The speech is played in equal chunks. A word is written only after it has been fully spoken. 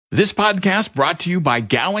This podcast brought to you by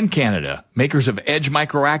Gowan Canada, makers of Edge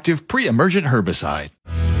Microactive pre-emergent herbicide.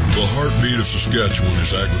 The heartbeat of Saskatchewan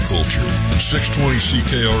is agriculture. 620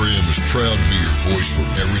 CKRM is proud to be your voice for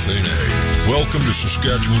everything ag. Welcome to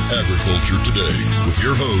Saskatchewan Agriculture Today with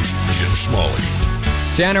your host, Jim Smalley.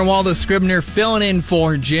 Tanner Walda-Scribner filling in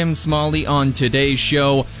for Jim Smalley on today's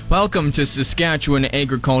show. Welcome to Saskatchewan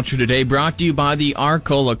Agriculture Today, brought to you by the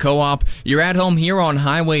Arcola Co-op. You're at home here on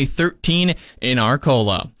Highway 13 in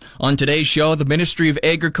Arcola. On today's show, the Ministry of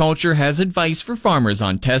Agriculture has advice for farmers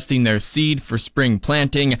on testing their seed for spring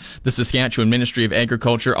planting. The Saskatchewan Ministry of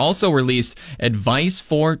Agriculture also released advice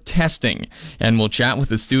for testing. And we'll chat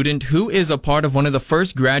with a student who is a part of one of the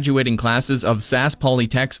first graduating classes of Sask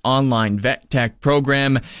Polytech's online vet tech program.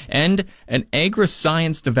 And an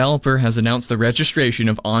agri-science developer has announced the registration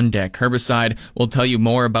of On Deck herbicide. We'll tell you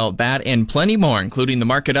more about that and plenty more, including the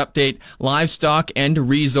market update, livestock, and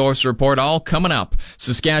resource report, all coming up.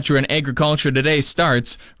 Saskatchewan Agriculture Today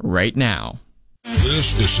starts right now.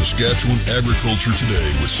 This is Saskatchewan Agriculture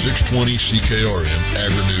Today with 620 CKRM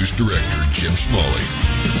Agri-News Director Jim Smalley.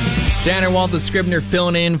 Tanner Walda-Scribner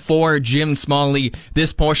filling in for Jim Smalley.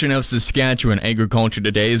 This portion of Saskatchewan Agriculture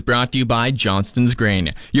Today is brought to you by Johnston's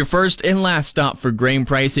Grain, your first and last stop for grain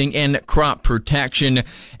pricing and crop protection.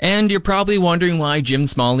 And you're probably wondering why Jim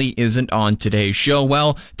Smalley isn't on today's show.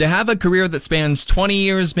 Well, to have a career that spans 20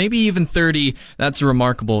 years, maybe even 30, that's a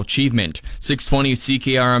remarkable achievement. 620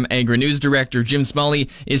 CKRM Agri-News Director Jim Smalley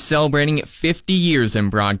is celebrating 50 years in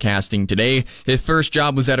broadcasting today. His first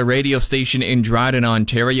job was at a radio station in Dryden,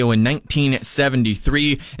 Ontario in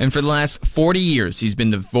 1973, and for the last 40 years, he's been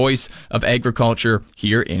the voice of agriculture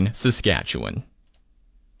here in Saskatchewan.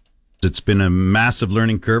 It's been a massive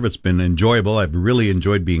learning curve. It's been enjoyable. I've really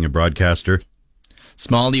enjoyed being a broadcaster.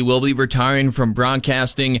 Smalley will be retiring from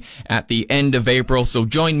broadcasting at the end of April, so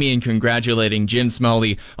join me in congratulating Jim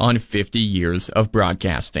Smalley on 50 years of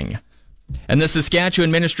broadcasting. And the Saskatchewan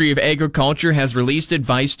Ministry of Agriculture has released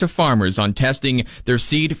advice to farmers on testing their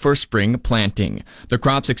seed for spring planting. The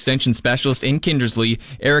Crops Extension Specialist in Kindersley,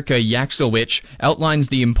 Erica Yaksowicz, outlines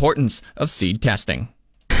the importance of seed testing.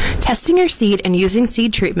 Testing your seed and using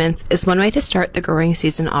seed treatments is one way to start the growing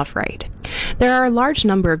season off right. There are a large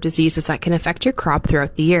number of diseases that can affect your crop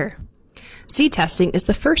throughout the year. Seed testing is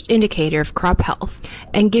the first indicator of crop health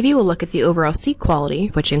and give you a look at the overall seed quality,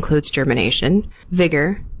 which includes germination,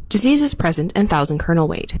 vigor, diseases present, and thousand kernel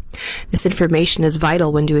weight. This information is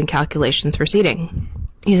vital when doing calculations for seeding.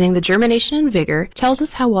 Using the germination and vigor tells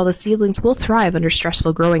us how well the seedlings will thrive under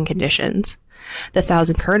stressful growing conditions. The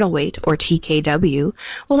thousand kernel weight, or TKW,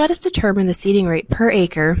 will let us determine the seeding rate per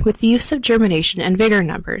acre with the use of germination and vigor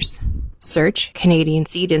numbers. Search Canadian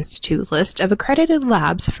Seed Institute list of accredited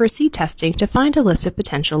labs for seed testing to find a list of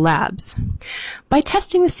potential labs. By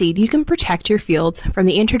testing the seed, you can protect your fields from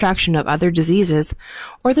the introduction of other diseases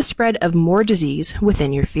or the spread of more disease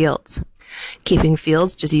within your fields. Keeping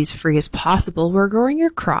fields disease-free as possible while growing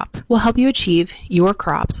your crop will help you achieve your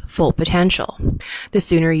crop's full potential. The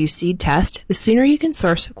sooner you seed test, the sooner you can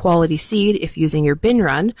source quality seed if using your bin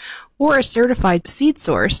run or a certified seed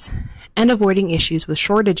source, and avoiding issues with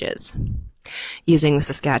shortages. Using the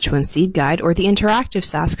Saskatchewan Seed Guide or the interactive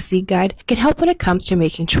Sask Seed Guide can help when it comes to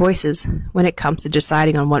making choices when it comes to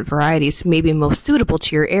deciding on what varieties may be most suitable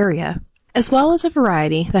to your area, as well as a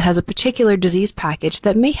variety that has a particular disease package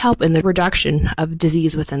that may help in the reduction of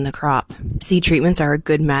disease within the crop. Seed treatments are a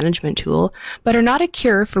good management tool, but are not a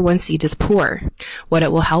cure for when seed is poor. What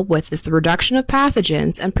it will help with is the reduction of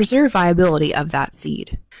pathogens and preserve viability of that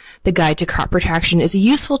seed. The Guide to Crop Protection is a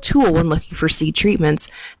useful tool when looking for seed treatments,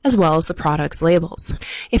 as well as the product's labels.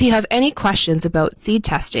 If you have any questions about seed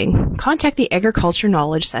testing, contact the Agriculture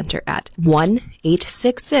Knowledge Center at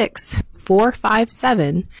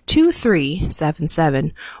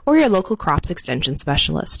 1-866-457-2377 or your local Crops Extension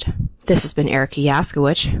Specialist. This has been Erica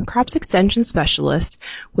Yaskowicz, Crops Extension Specialist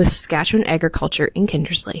with Saskatchewan Agriculture in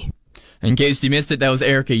Kindersley. In case you missed it, that was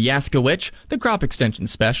Erica Yaskowicz, the Crop Extension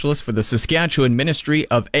Specialist for the Saskatchewan Ministry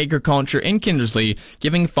of Agriculture in Kindersley,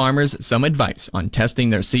 giving farmers some advice on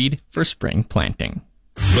testing their seed for spring planting.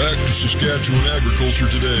 Back to Saskatchewan Agriculture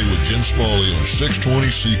Today with Jim Smalley on 620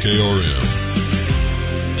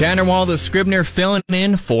 CKRM. Tanner Walda-Scribner filling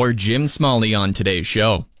in for Jim Smalley on today's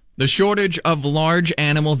show. The shortage of large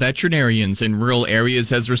animal veterinarians in rural areas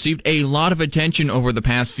has received a lot of attention over the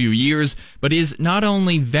past few years, but is not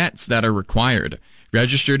only vets that are required.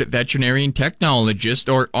 Registered veterinarian technologists,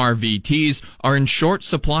 or RVTs, are in short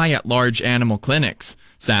supply at large animal clinics.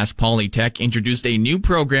 Sask Polytech introduced a new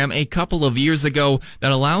program a couple of years ago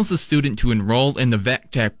that allows a student to enroll in the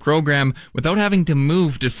Vet Tech program without having to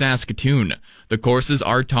move to Saskatoon. The courses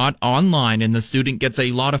are taught online and the student gets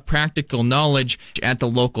a lot of practical knowledge at the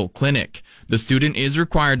local clinic. The student is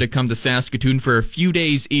required to come to Saskatoon for a few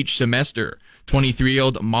days each semester.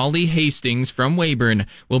 23-year-old Molly Hastings from Weyburn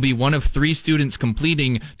will be one of 3 students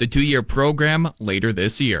completing the 2-year program later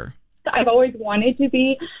this year. I've always wanted to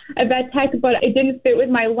be a vet tech, but it didn't fit with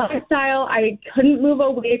my lifestyle. I couldn't move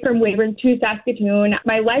away from Weyburn to Saskatoon.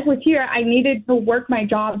 My life was here. I needed to work my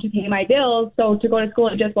job to pay my bills, so to go to school,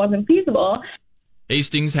 it just wasn't feasible.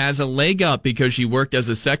 Hastings has a leg up because she worked as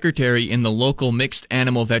a secretary in the local mixed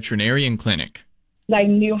animal veterinarian clinic. I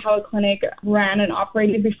knew how a clinic ran and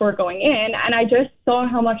operated before going in, and I just saw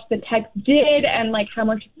how much the techs did and how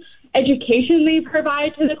much education they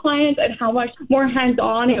provide to the clients and how much more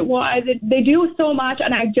hands-on it was. They do so much,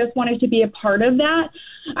 and I just wanted to be a part of that.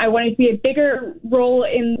 I wanted to be a bigger role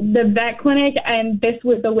in the vet clinic, and this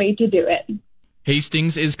was the way to do it.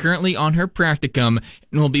 Hastings is currently on her practicum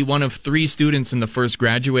and will be one of 3 students in the first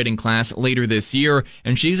graduating class later this year,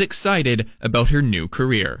 and she's excited about her new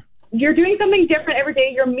career. You're doing something different every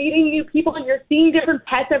day. You're meeting new people and you're seeing different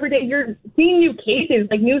pets every day. You're seeing new cases,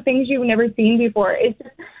 new things you've never seen before.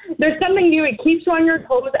 There's something new. It keeps you on your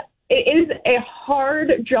toes. It is a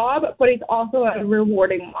hard job, but it's also a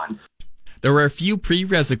rewarding one. There are a few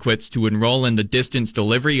prerequisites to enroll in the distance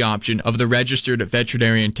delivery option of the Registered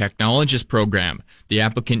Veterinarian Technologist program. The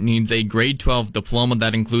applicant needs a grade 12 diploma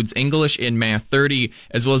that includes English and Math 30,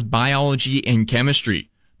 as well as biology and chemistry.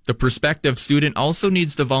 The prospective student also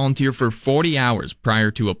needs to volunteer for 40 hours prior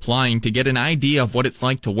to applying to get an idea of what it's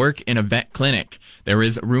like to work in a vet clinic. There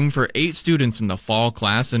is room for 8 students in the fall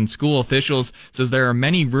class, and school officials says there are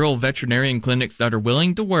many rural veterinarian clinics that are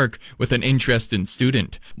willing to work with an interested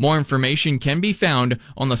student. More information can be found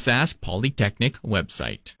on the Sask Polytechnic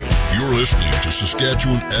website. You're listening to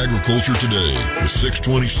Saskatchewan Agriculture Today with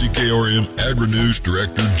 620 CKRM Agri-News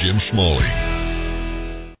Director Jim Smalley.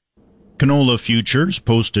 Canola futures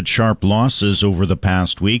posted sharp losses over the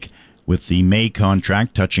past week, with the May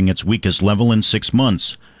contract touching its weakest level in 6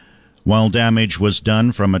 months. While damage was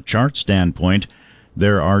done from a chart standpoint,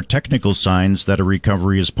 there are technical signs that a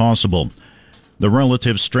recovery is possible. The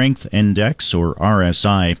Relative Strength Index, or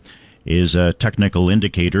RSI, is a technical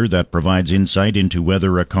indicator that provides insight into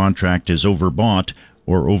whether a contract is overbought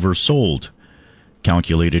or oversold.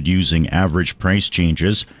 Calculated using average price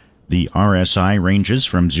changes, the RSI ranges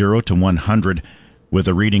from 0 to 100, with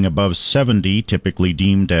a reading above 70 typically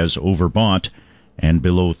deemed as overbought and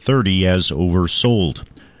below 30 as oversold.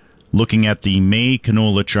 Looking at the May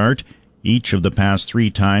canola chart, each of the past 3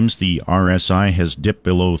 times the RSI has dipped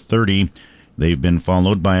below 30. They've been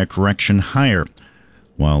followed by a correction higher.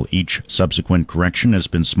 While each subsequent correction has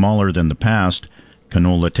been smaller than the past,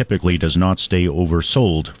 canola typically does not stay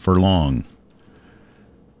oversold for long.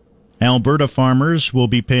 Alberta farmers will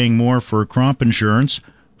be paying more for crop insurance.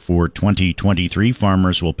 For 2023,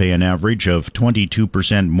 farmers will pay an average of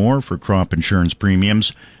 22% more for crop insurance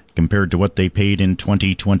premiums compared to what they paid in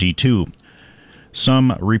 2022.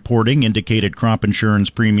 Some reporting indicated crop insurance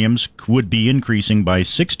premiums would be increasing by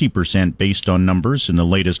 60% based on numbers in the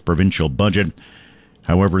latest provincial budget.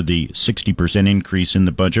 However, the 60% increase in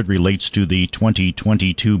the budget relates to the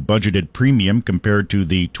 2022 budgeted premium compared to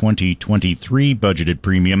the 2023 budgeted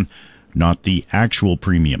premium, not the actual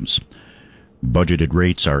premiums. Budgeted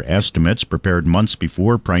rates are estimates prepared months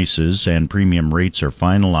before prices and premium rates are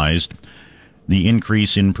finalized. The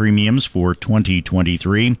increase in premiums for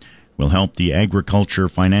 2023 will help the Agriculture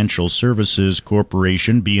Financial Services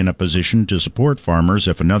Corporation be in a position to support farmers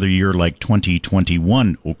if another year like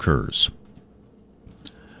 2021 occurs.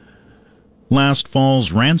 Last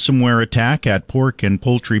fall's ransomware attack at pork and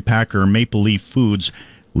poultry packer Maple Leaf Foods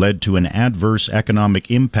led to an adverse economic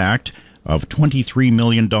impact of $23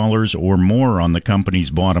 million or more on the company's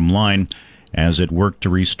bottom line as it worked to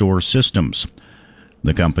restore systems.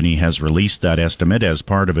 The company has released that estimate as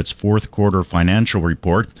part of its fourth quarter financial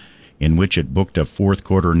report, in which it booked a fourth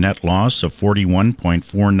quarter net loss of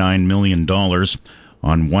 $41.49 million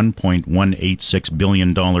on $1.186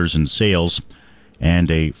 billion in sales, and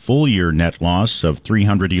a full-year net loss of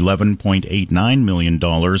 $311.89 million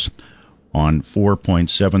on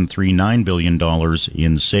 $4.739 billion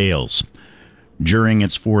in sales. During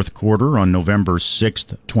its fourth quarter on November 6,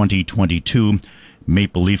 2022,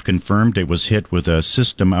 Maple Leaf confirmed it was hit with a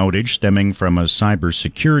system outage stemming from a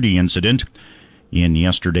cybersecurity incident. In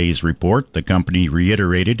yesterday's report, the company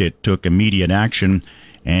reiterated it took immediate action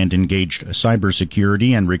and engaged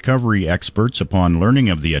cybersecurity and recovery experts upon learning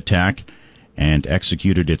of the attack, and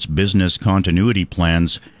executed its business continuity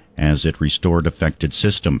plans as it restored affected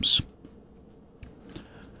systems.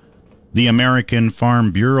 The American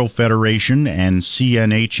Farm Bureau Federation and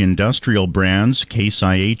CNH Industrial Brands, Case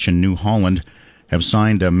IH and New Holland, have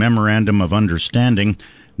signed a memorandum of understanding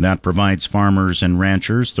that provides farmers and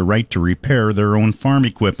ranchers the right to repair their own farm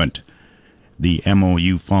equipment. The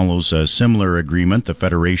MOU follows a similar agreement the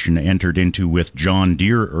Federation entered into with John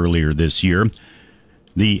Deere earlier this year.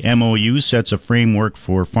 The MOU sets a framework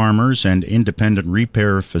for farmers and independent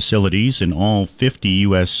repair facilities in all 50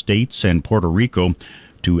 U.S. states and Puerto Rico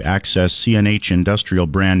to access CNH Industrial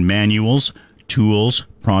brand manuals, tools,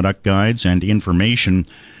 product guides, and information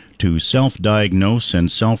to self-diagnose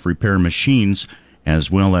and self-repair machines,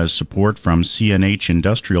 as well as support from CNH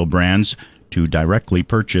Industrial brands to directly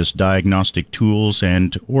purchase diagnostic tools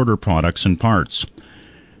and order products and parts.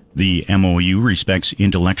 The MOU respects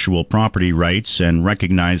intellectual property rights and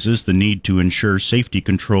recognizes the need to ensure safety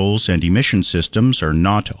controls and emission systems are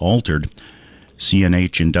not altered.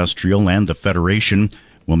 CNH Industrial and the Federation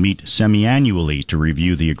will meet semi-annually to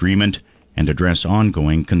review the agreement and address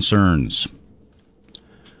ongoing concerns.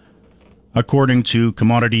 According to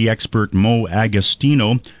commodity expert Mo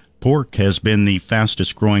Agostino, pork has been the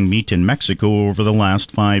fastest-growing meat in Mexico over the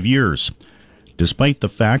last 5 years. Despite the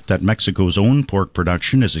fact that Mexico's own pork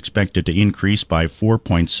production is expected to increase by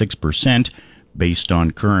 4.6% based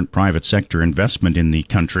on current private sector investment in the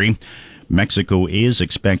country, Mexico is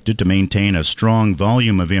expected to maintain a strong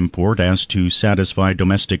volume of import as to satisfy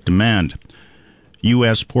domestic demand.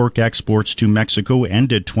 U.S. pork exports to Mexico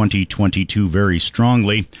ended 2022 very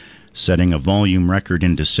strongly, setting a volume record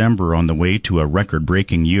in December on the way to a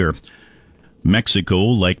record-breaking year. Mexico,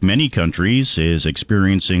 like many countries, is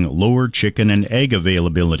experiencing lower chicken and egg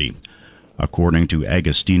availability. According to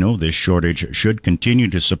Agostino, this shortage should continue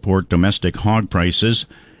to support domestic hog prices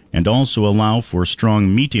and also allow for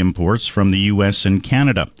strong meat imports from the U.S. and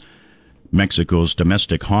Canada. Mexico's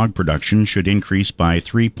domestic hog production should increase by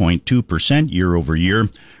 3.2% year over year,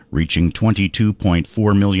 reaching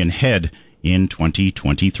 22.4 million head in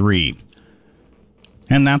 2023.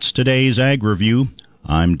 And that's today's Ag Review.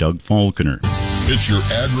 I'm Doug Falconer. It's your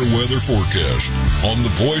agri-weather forecast on the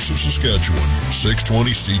Voice of Saskatchewan,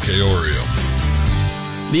 620 CKRM.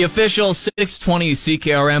 The official 620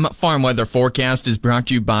 CKRM farm weather forecast is brought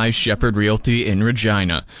to you by Shepherd Realty in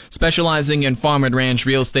Regina. Specializing in farm and ranch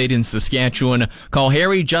real estate in Saskatchewan, call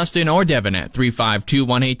Harry, Justin, or Devin at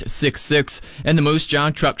 352-1866. And the Moose Jaw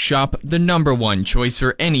Truck Shop, the #1 choice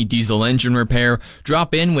for any diesel engine repair.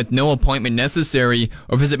 Drop in with no appointment necessary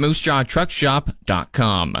or visit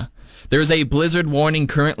moosejawtruckshop.com. There's a blizzard warning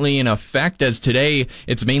currently in effect as today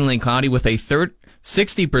it's mainly cloudy with a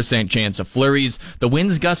 60% chance of flurries. The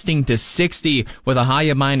winds gusting to 60 with a high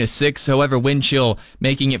of -6. However, wind chill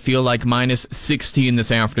making it feel like -16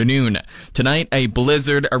 this afternoon. Tonight, a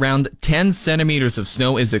blizzard around 10 centimeters of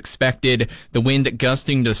snow is expected. The wind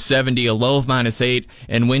gusting to 70, a low of -8,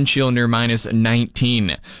 and wind chill near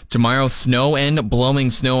 -19. Tomorrow, snow and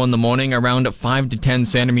blowing snow in the morning around 5 to 10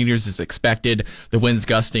 centimeters is expected. The winds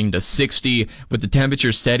gusting to 60 with the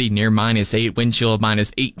temperature steady near -8, wind chill of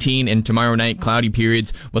 -18, and tomorrow night, cloudy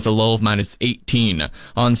periods with a low of -18.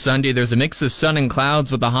 On Sunday, there's a mix of sun and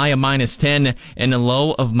clouds with a high of -10 and a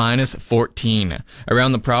low of -14.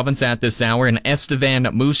 Around the province at this hour in Estevan,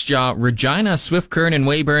 Moose Jaw, Regina, Swift Current, and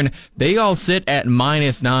Weyburn, they all sit at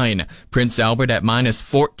 -9. Prince Albert at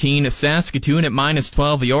 -14, Saskatoon at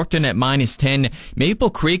 -12, Yorkton at -10, Maple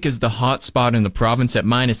Creek is the hot spot in the province at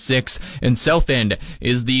 -6, and South End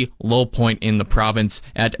is the low point in the province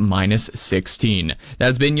at -16.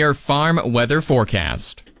 That's been your farm weather forecast.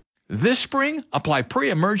 This spring, apply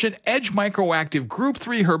pre-emergent Edge Microactive Group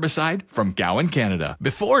 3 herbicide from Gowan, Canada,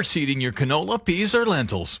 before seeding your canola, peas, or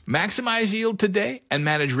lentils. Maximize yield today and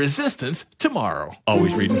manage resistance tomorrow.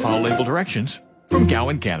 Always read and follow label directions from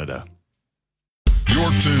Gowan, Canada. You're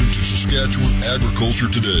tuned to Saskatchewan Agriculture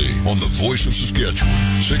Today on the Voice of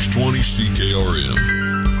Saskatchewan, 620 CKRM.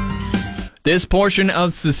 This portion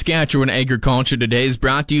of Saskatchewan Agriculture Today is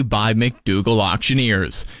brought to you by McDougall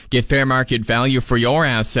Auctioneers. Get fair market value for your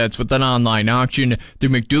assets with an online auction through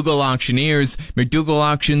McDougall Auctioneers,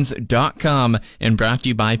 McDougallAuctions.com, and brought to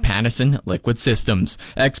you by Pattison Liquid Systems.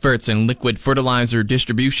 Experts in liquid fertilizer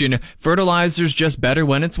distribution. Fertilizer's just better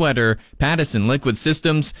when it's wetter. Pattison Liquid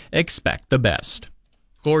Systems, expect the best.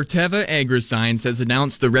 Corteva Agriscience has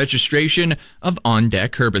announced the registration of On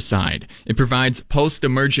Deck herbicide. It provides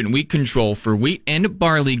post-emergent weed control for wheat and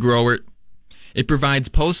barley growers.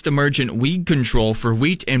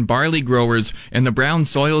 in barley growers in the brown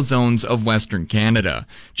soil zones of Western Canada.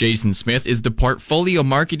 Jason Smith is the Portfolio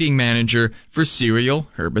Marketing Manager for cereal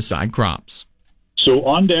herbicide crops. So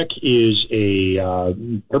On Deck is a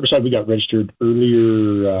herbicide we got registered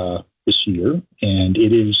earlier this year, and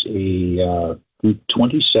it is a Group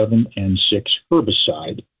 27 and 6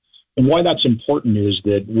 herbicide. And why that's important is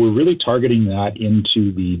that we're really targeting that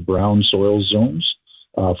into the brown soil zones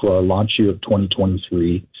for our launch year of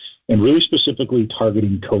 2023, and really specifically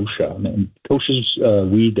targeting kochia. And kochia's a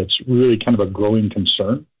weed that's really kind of a growing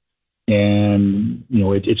concern. And,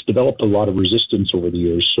 it's developed a lot of resistance over the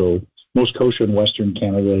years. So most kochia in Western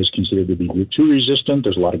Canada is considered to be Group 2 resistant.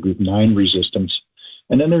 There's a lot of Group 9 resistance.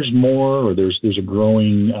 And then there's a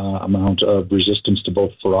growing amount of resistance to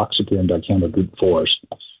both fluroxypyr and dicamba Group 4s.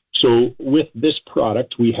 So with this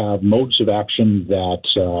product, we have modes of action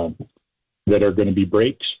that are going to be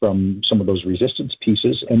breaks from some of those resistance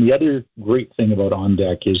pieces. And the other great thing about On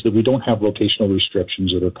Deck is that we don't have rotational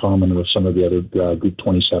restrictions that are common with some of the other Group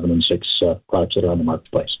 27 and 6 products that are on the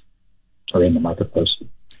marketplace, or in the marketplace.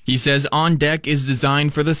 He says On Deck is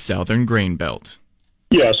designed for the southern grain belt.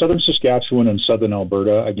 Yeah, southern Saskatchewan and southern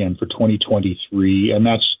Alberta, again, for 2023. And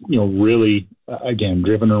that's, really, again,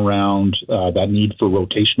 driven around that need for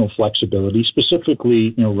rotational flexibility,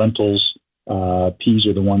 specifically, lentils, peas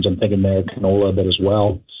are the ones I'm thinking there, canola a bit as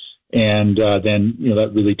well. And then,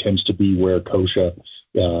 that really tends to be where kochia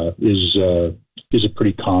is a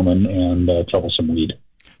pretty common and troublesome weed.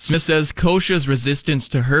 Smith says kochia's resistance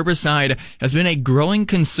to herbicide has been a growing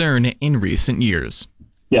concern in recent years.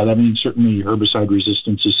 Yeah, I mean, certainly herbicide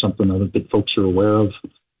resistance is something that folks are aware of.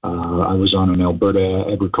 I was on an Alberta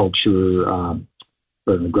agriculture or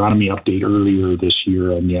an agronomy update earlier this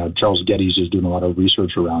year, and Charles Geddes is doing a lot of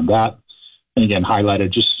research around that. And again, highlighted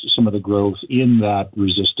just some of the growth in that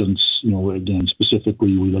resistance. Again,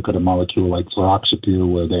 specifically, we look at a molecule like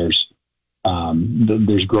fluroxypyr where there's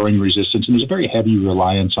growing resistance, and there's a very heavy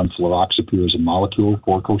reliance on fluroxypyr as a molecule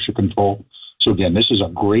for kochia control. So again, this is a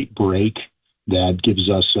great break that gives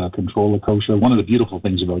us control of kochia. One of the beautiful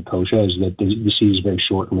things about kochia is that the seed is very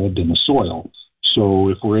short-lived in the soil. So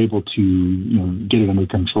if we're able to get it under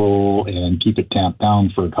control and keep it tamped down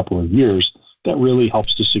for a couple of years, that really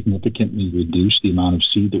helps to significantly reduce the amount of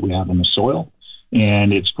seed that we have in the soil.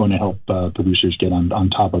 And it's going to help producers get on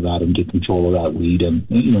top of that and get control of that weed and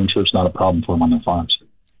ensure it's not a problem for them on their farms.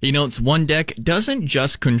 He notes On Deck doesn't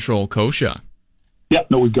just control kochia. Yeah,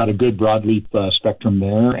 no, we've got a good broadleaf spectrum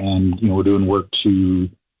there, and we're doing work to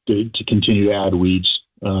continue to add weeds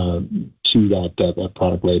to that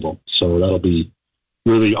product label. So that'll be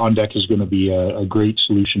really, On Deck is going to be a great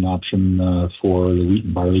solution option for the wheat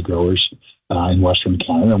and barley growers in Western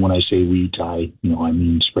Canada. And when I say wheat, I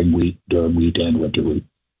mean spring wheat, durum wheat, and winter wheat.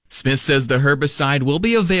 Smith says the herbicide will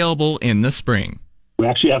be available in the spring. We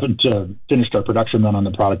actually haven't finished our production run on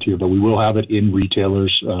the product here, but we will have it in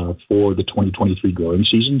retailers for the 2023 growing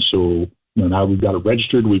season. So now we've got it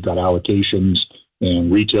registered, we've got allocations,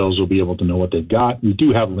 and retailers will be able to know what they've got. We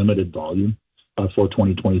do have limited volume for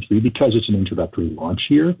 2023 because it's an introductory launch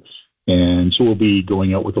year. And so we'll be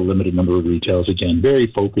going out with a limited number of retailers, again, very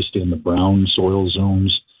focused in the brown soil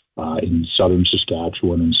zones in southern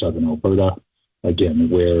Saskatchewan and southern Alberta. Again,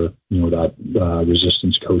 where that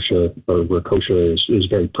resistance kochia, or where kochia is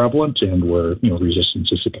very prevalent, and where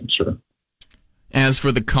resistance is a concern. As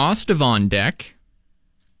for the cost of On Deck,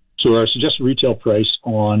 so our suggested retail price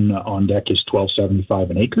on Deck is $12.75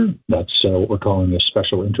 an acre. That's what we're calling a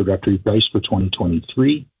special introductory price for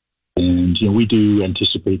 2023. And we do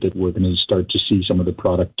anticipate that we're going to start to see some of the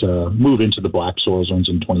product move into the black soil zones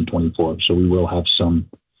in 2024. So we will have some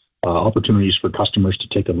opportunities for customers to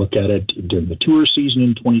take a look at it during the tour season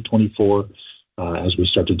in 2024 as we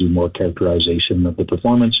start to do more characterization of the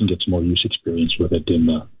performance and get some more use experience with it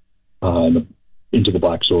into the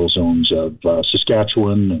black soil zones of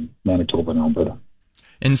Saskatchewan and Manitoba and Alberta.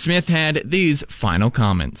 And Smith had these final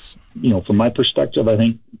comments. From my perspective, I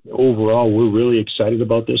think overall we're really excited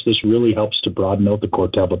about this. This really helps to broaden out the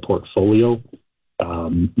Corteva portfolio.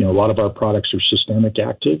 A lot of our products are systemic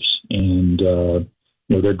actives, and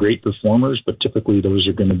they're great performers, but typically those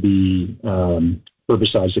are going to be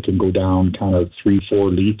herbicides that can go down kind of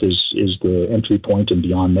 3-4 leaf is the entry point, and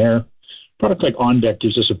beyond there. A product like On Deck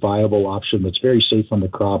gives us a viable option that's very safe on the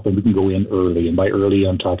crop, and we can go in early. And by early,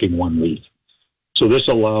 I'm talking 1 leaf. So this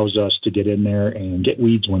allows us to get in there and get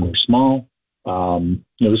weeds when they're small.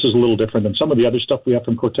 This is a little different than some of the other stuff we have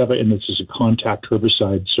from Corteva, and this is a contact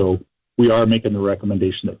herbicide. So we are making the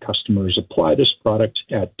recommendation that customers apply this product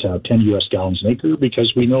at 10 U.S. gallons an acre,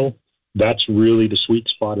 because we know that's really the sweet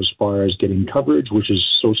spot as far as getting coverage, which is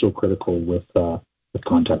so critical with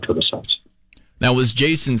contact herbicides. That was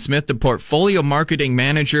Jason Smith, the Portfolio Marketing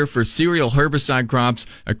Manager for Cereal Herbicide Crops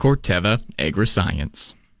at Corteva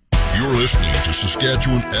Agriscience. You're listening to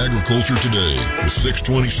Saskatchewan Agriculture Today with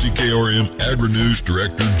 620 CKRM Agri-News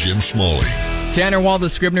Director Jim Smalley. Tanner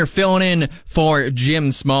Walda-Scribner filling in for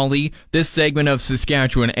Jim Smalley. This segment of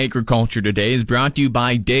Saskatchewan Agriculture Today is brought to you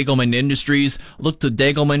by Degelman Industries. Look to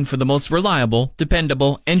Degelman for the most reliable,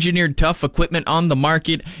 dependable, engineered tough equipment on the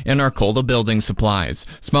market and Arcola Building Supplies.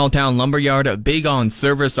 Small Town Lumberyard, big on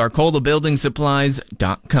service,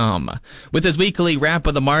 arcolabuildingsupplies.com. With his weekly wrap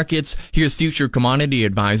of the markets, here's Future Commodity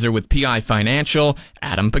Advisor with PI Financial,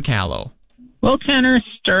 Adam Picallo. Well, Tanner,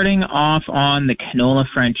 starting off on the canola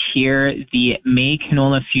front here, the May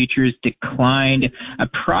canola futures declined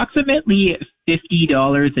approximately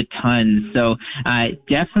 $50 a ton. So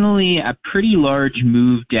definitely a pretty large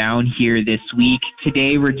move down here this week.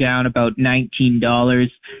 Today we're down about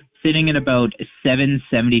 $19, sitting at about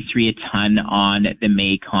 $7.73 a ton on the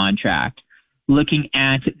May contract. Looking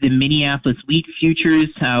at the Minneapolis wheat futures,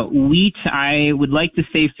 wheat, I would like to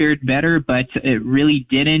say fared better, but it really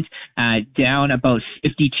didn't. Down about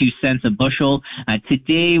 52 cents a bushel.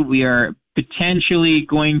 Today we are potentially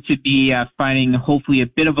going to be finding hopefully a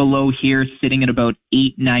bit of a low here, sitting at about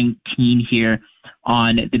 $8.19 here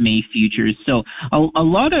on the May futures. So a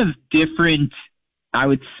lot of different, I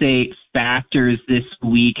would say, factors this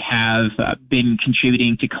week have been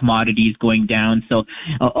contributing to commodities going down. So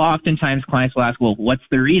oftentimes clients will ask, well, what's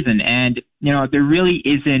the reason? And, there really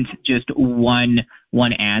isn't just one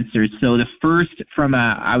answer. So the first from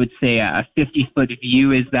I would say a 50-foot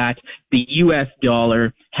view is that the U.S.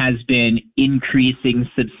 dollar has been increasing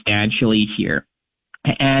substantially here.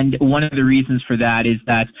 And one of the reasons for that is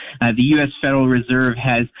that the U.S. Federal Reserve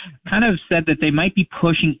has kind of said that they might be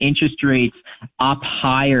pushing interest rates up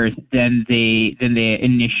higher than they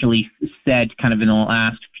initially said kind of in the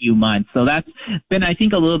last few months. So that's been, I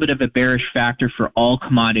think, a little bit of a bearish factor for all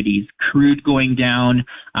commodities. Crude going down,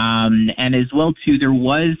 and as well too, there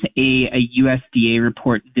was a USDA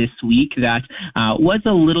report this week that was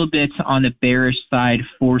a little bit on the bearish side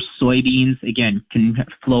for soybeans. Again, can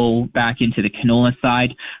flow back into the canola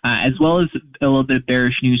side, as well as a little bit of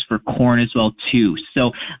bearish news for corn as well too.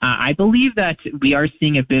 So I believe that we are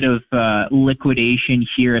seeing a bit of liquidation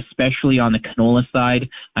here, especially on the canola side.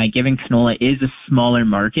 Given canola is a smaller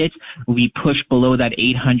market, we push below that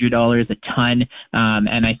 $800 a ton,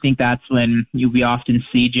 and I think that's when we often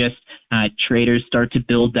see just traders start to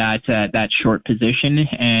build that short position,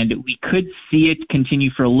 and we could see it continue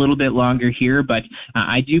for a little bit longer here, but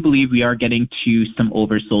I do believe we are getting to some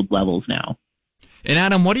oversold levels now. And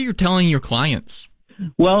Adam, what are you telling your clients?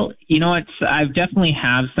 Well, I've definitely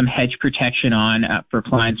have some hedge protection on for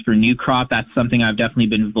clients for new crop. That's something I've definitely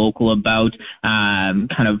been vocal about,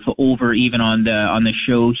 kind of over even on the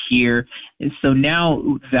show here. So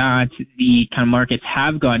now that the kind of markets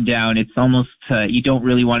have gone down, it's almost you don't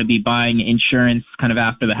really want to be buying insurance kind of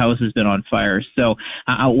after the house has been on fire. So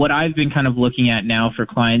what I've been kind of looking at now for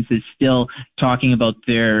clients is still talking about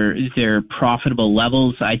their profitable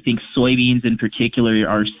levels. I think soybeans in particular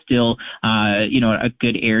are still a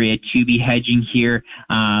good area to be hedging here.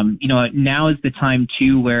 Now is the time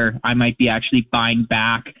too where I might be actually buying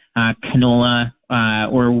back canola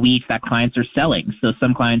or wheat that clients are selling. So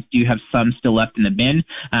some clients do have some still left in the bin,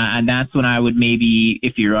 and that's when I would maybe,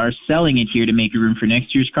 if you are selling it here to make room for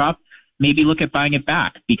next year's crop, maybe look at buying it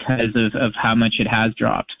back because of how much it has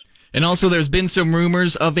dropped. And also there's been some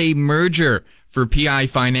rumors of a merger for PI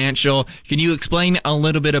Financial. Can you explain a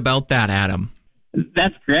little bit about that, Adam?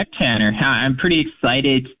 That's correct, Tanner. I'm pretty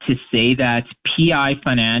excited to say that PI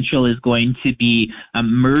Financial is going to be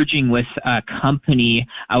merging with a company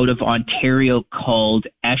out of Ontario called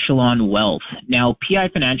Echelon Wealth. Now, PI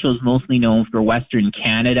Financial is mostly known for Western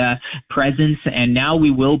Canada presence, and now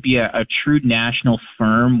we will be a true national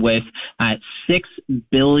firm with $6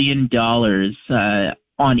 billion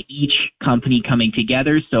on each company coming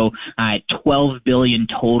together. So, $12 billion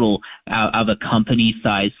total of a company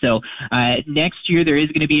size. So, next year there is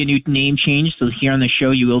going to be a new name change. So here on the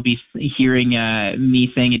show, you will be hearing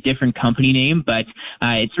me saying a different company name, but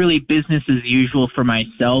it's really business as usual for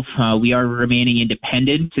myself. We are remaining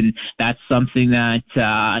independent, and that's something that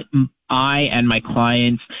I and my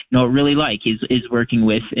clients really like is working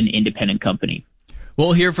with an independent company.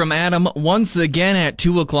 We'll hear from Adam once again at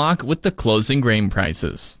 2 o'clock with the closing grain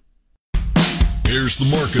prices. Here's the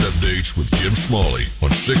market updates with Jim Smalley on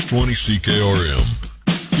 620 CKRM.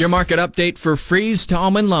 Your market update for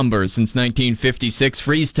Fries-Tallman Lumber. Since 1956,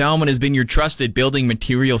 Fries-Tallman has been your trusted building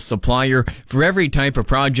material supplier for every type of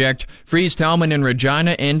project. Fries-Tallman in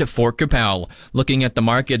Regina and Fort Capel. Looking at the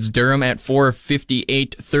markets, Durham at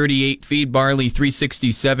 $458.38, feed barley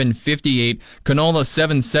 $367.58, canola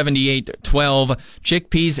 $778.12,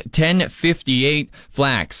 chickpeas $10.58,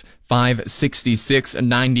 flax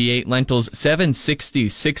 $566.98. Lentils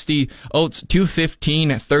 $760.60. Oats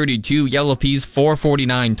 $215.32. Yellow peas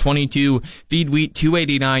 $449.22. Feed wheat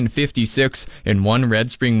 $289.56. And one red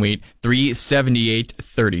spring wheat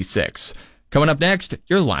 $378.36. Coming up next,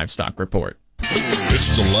 your livestock report.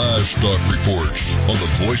 It's the Livestock Reports on the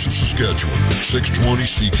Voice of Saskatchewan, 620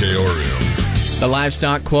 CKRM. The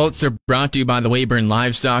livestock quotes are brought to you by the Weyburn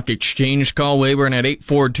Livestock Exchange. Call Weyburn at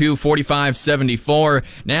 842-4574.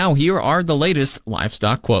 Now, here are the latest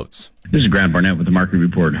livestock quotes. This is Grant Barnett with the Market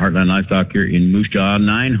Report. Heartland Livestock here in Moose Jaw.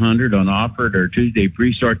 900 on offer at our Tuesday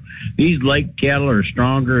pre-sort. These light cattle are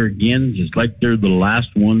stronger again, just like they're the last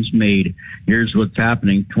ones made. Here's what's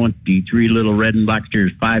happening. 23 little red and black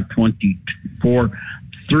steers, 524,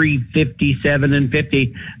 357 and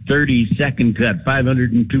 50. 32nd cut,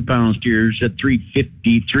 502 pound steers at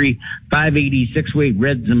 353, 586 weight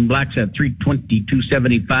reds and blacks at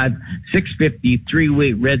 322.75, 653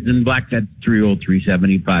 weight reds and blacks at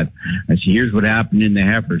 303.75. I see. Here's what happened in the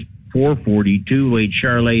heifers. 442 weight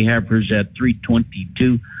Charolais heifers at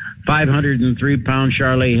 322. 503 pound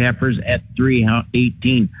Charolais heifers at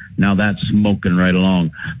 318. Now that's smoking right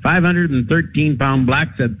along. 513 pound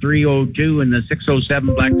blacks at 302 and the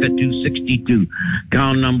 607 blacks at 262.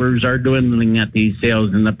 Cow numbers are dwindling at these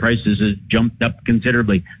sales and the prices has jumped up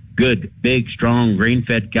considerably. Good, big, strong,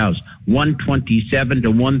 grain-fed cows. 127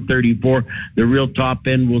 to 134. The real top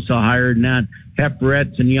end will sell higher than that.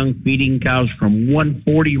 Heiferettes and young feeding cows from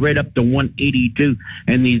 140 right up to 182.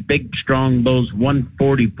 And these big, strong bulls,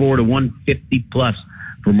 144 to 150 plus.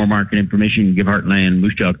 For more market information, give Heartland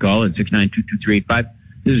Moose Jaw a call at 692-2385.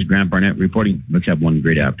 This is Grant Barnett reporting. Let's have one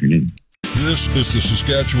great afternoon. This is the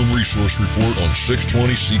Saskatchewan Resource Report on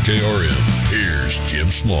 620 CKRM. Here's Jim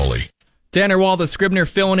Smalley. Tanner Wall, the Scribner,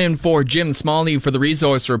 filling in for Jim Smalley for the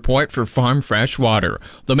resource report for Farm Fresh Water.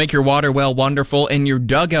 They'll make your water well wonderful and your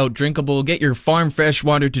dugout drinkable. Get your Farm Fresh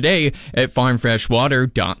Water today at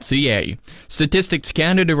farmfreshwater.ca. Statistics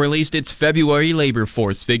Canada released its February labor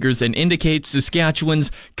force figures and indicates Saskatchewan's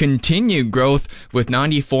continued growth with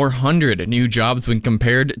 9,400 new jobs when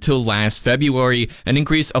compared to last February, an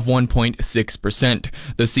increase of 1.6%.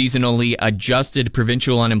 The seasonally adjusted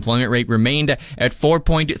provincial unemployment rate remained at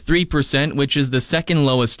 4.3%. Which is the second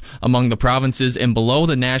lowest among the provinces and below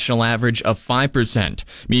the national average of 5%.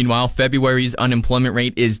 Meanwhile, February's unemployment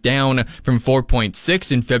rate is down from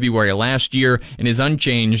 4.6 in February last year and is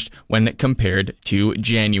unchanged when compared to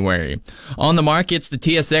January. On the markets, the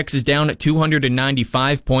TSX is down at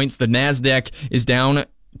 295 points. The Nasdaq is down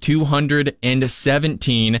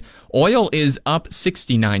 217. Oil is up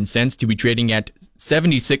 69 cents to be trading at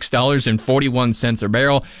 $76.41 a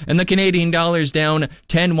barrel, and the Canadian dollar is down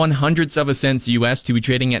 0.10 of a cent US to be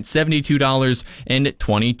trading at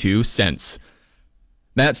 $72.22.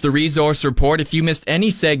 That's the Resource Report. If you missed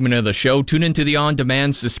any segment of the show, tune into the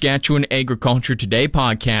on-demand Saskatchewan Agriculture Today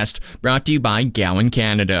podcast, brought to you by Gowan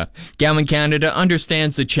Canada. Gowan Canada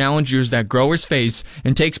understands the challenges that growers face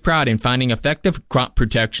and takes pride in finding effective crop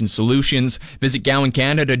protection solutions. Visit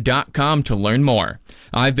GowanCanada.com to learn more.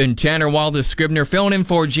 I've been Tanner Wall, the Scribner, filling in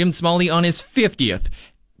for Jim Smalley on his 50th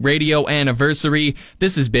radio anniversary.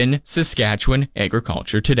 This has been Saskatchewan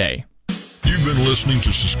Agriculture Today. You've been listening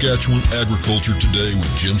to Saskatchewan Agriculture Today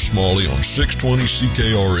with Jim Smalley on 620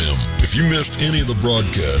 CKRM. If you missed any of the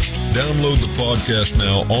broadcast, download the podcast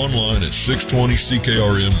now online at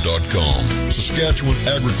 620ckrm.com. Saskatchewan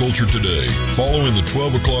Agriculture Today, following the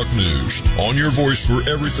 12 o'clock news. On your voice for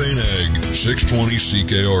everything ag, 620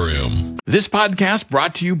 CKRM. This podcast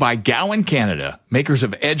brought to you by Gowan Canada, makers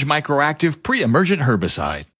of Edge Microactive pre-emergent herbicide.